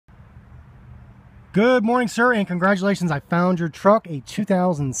Good morning, sir, and congratulations. I found your truck, a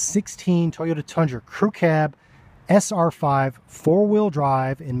 2016 Toyota Tundra Crew Cab SR5 four-wheel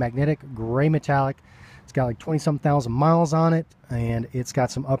drive in magnetic gray metallic. It's got like 20-something thousand miles on it, and it's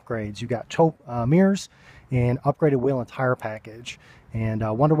got some upgrades. You got tow mirrors and upgraded wheel and tire package. And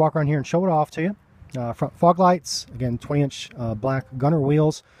I wanted to walk around here and show it off to you. Front fog lights, again, 20-inch black gunner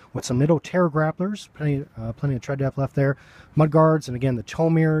wheels with some Nitto Terra grapplers, plenty of tread depth left there. Mud guards, and again, the tow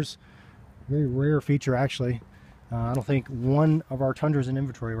mirrors. Very rare feature, actually. I don't think one of our Tundras in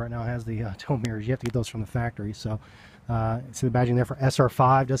inventory right now has the tow mirrors. You have to get those from the factory. So, see the badging there for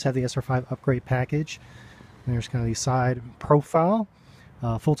SR5. Does have the SR5 upgrade package. And there's kind of the side profile.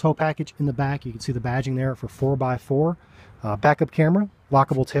 Full tow package in the back. You can see the badging there for 4x4. Backup camera,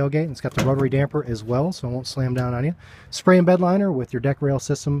 lockable tailgate, and it's got the rotary damper as well, so it won't slam down on you. Spray and bed liner with your deck rail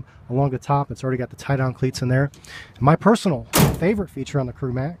system along the top. It's already got the tie-down cleats in there. And my personal favorite feature on the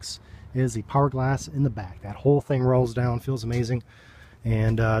CrewMax is the power glass in the back. That whole thing rolls down, feels amazing.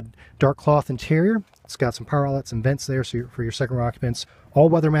 And dark cloth interior. It's got some power outlets and vents there so for your second row occupants. All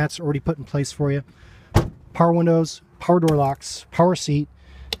weather mats already put in place for you. Power windows, power door locks, power seat,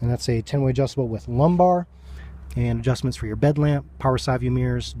 and that's a 10-way adjustable with lumbar. And adjustments for your bed lamp, power side view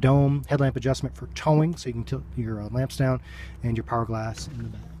mirrors, dome, headlamp adjustment for towing so you can tilt your lamps down, and your power glass in the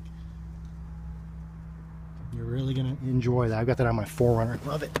back. You're really going to enjoy that. I've got that on my 4Runner.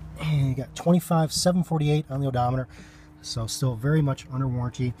 Love it. And you got 25,748 on the odometer, so still very much under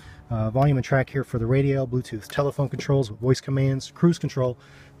warranty. Volume and track here for the radio, Bluetooth telephone controls with voice commands, cruise control,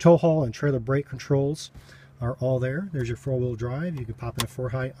 tow haul and trailer brake controls are all there. There's your four-wheel drive. You can pop in a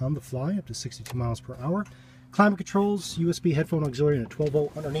 4-high on the fly up to 62 miles per hour. Climate controls, USB headphone auxiliary, and a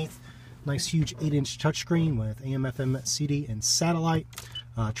 12-volt underneath. Nice huge 8-inch touchscreen with AM, FM, CD, and satellite.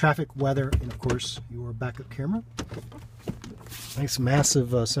 Traffic, weather, and of course your backup camera. Nice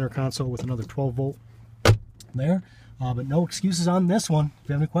massive center console with another 12-volt there. But no excuses on this one. If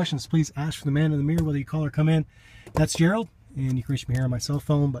you have any questions, please ask for the man in the mirror, whether you call or come in. That's Gerald, and you can reach me here on my cell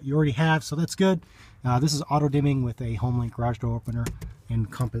phone, but you already have, so that's good. This is auto dimming with a HomeLink garage door opener and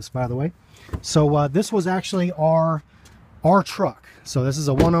compass, by the way. So this was actually our truck. So this is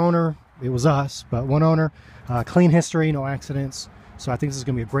a one owner. It was us, but one owner. Clean history, no accidents. So I think this is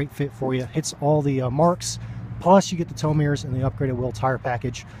going to be a great fit for you. Hits all the marks. Plus you get the tow mirrors and the upgraded wheel tire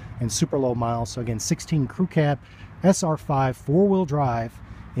package and super low miles. So again, 16 Crew Cab SR5 four-wheel drive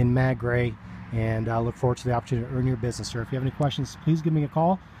in mag gray. And I look forward to the opportunity to earn your business, sir. If you have any questions, please give me a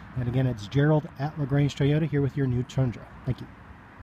call. And again, it's Gerald at LaGrange Toyota here with your new Tundra. Thank you.